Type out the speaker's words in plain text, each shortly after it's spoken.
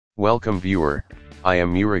Welcome viewer, I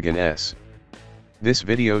am Murugan S. This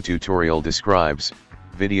video tutorial describes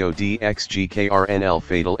video DXGKRNL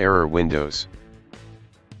fatal error windows.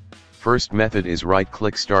 First method is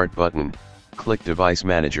right-click Start button, click Device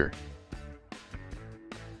Manager.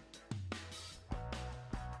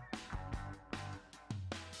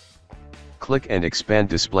 Click and expand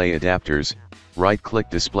Display Adapters,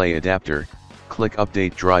 right-click Display Adapter, click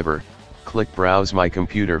Update Driver, click Browse My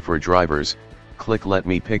Computer for drivers, click Let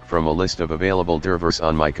me pick from a list of available drivers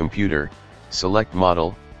on my computer, select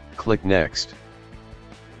Model, click Next.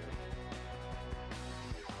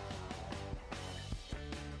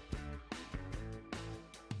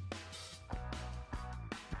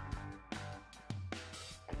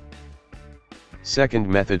 Second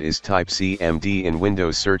method is type CMD in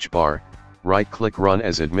Windows search bar, right-click Run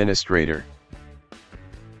as Administrator.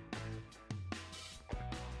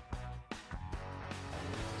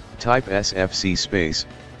 Type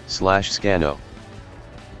sfc/scanno.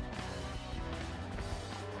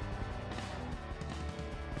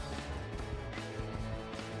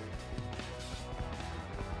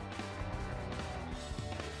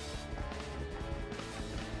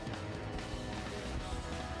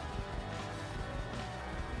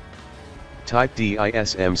 Type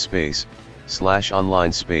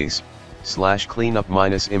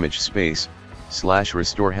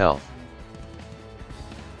dism/online/cleanup-image/restore health.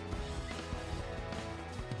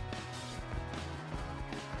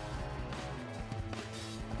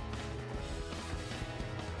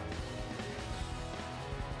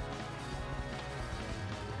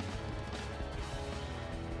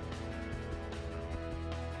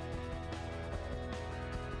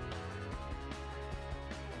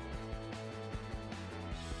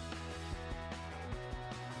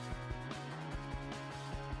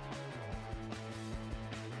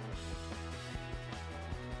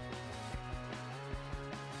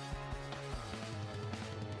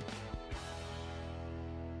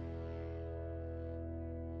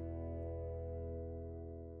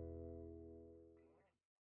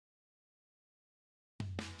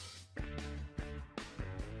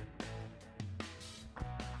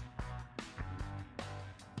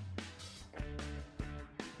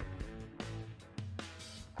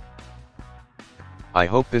 I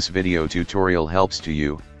hope this video tutorial helps to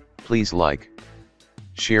you. Please like,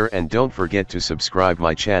 share and don't forget to subscribe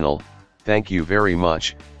my channel. Thank you very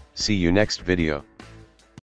much. See you next video.